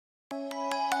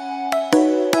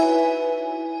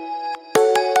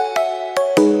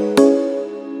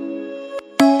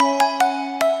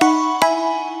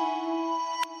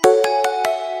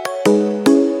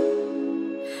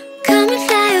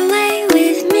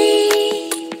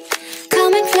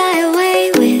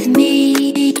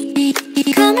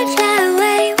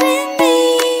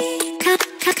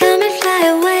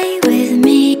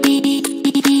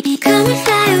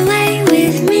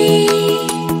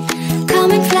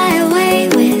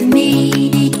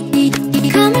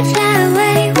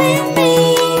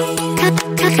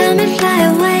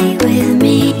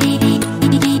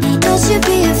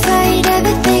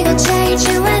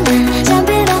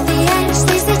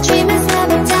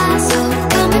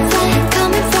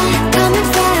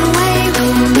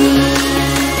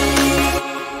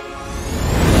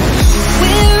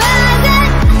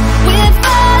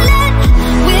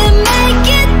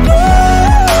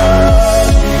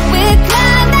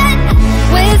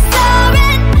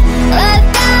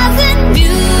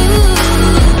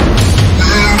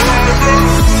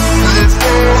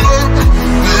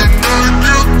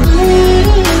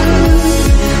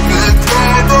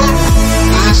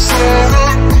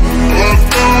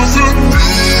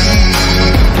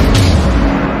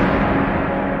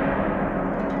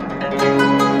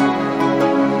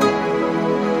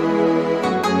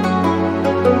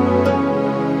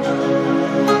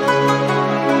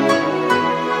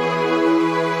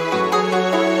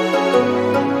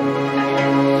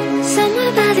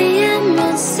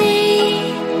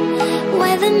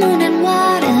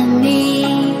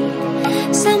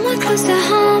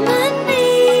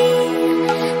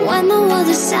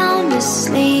sound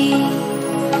asleep.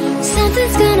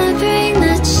 Something's gonna bring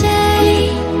the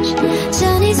change.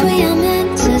 Journeys we are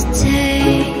meant to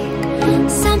take.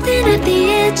 Something at the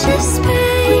edge of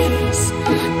space,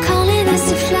 calling us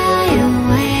to fly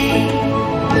away.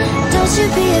 Don't you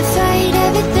be afraid,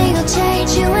 everything will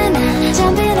change. You and I,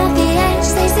 jumping off the edge.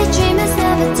 They say dreamers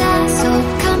never die, so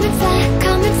come and fly,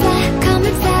 come and fly, come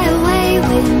and fly away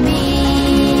with me.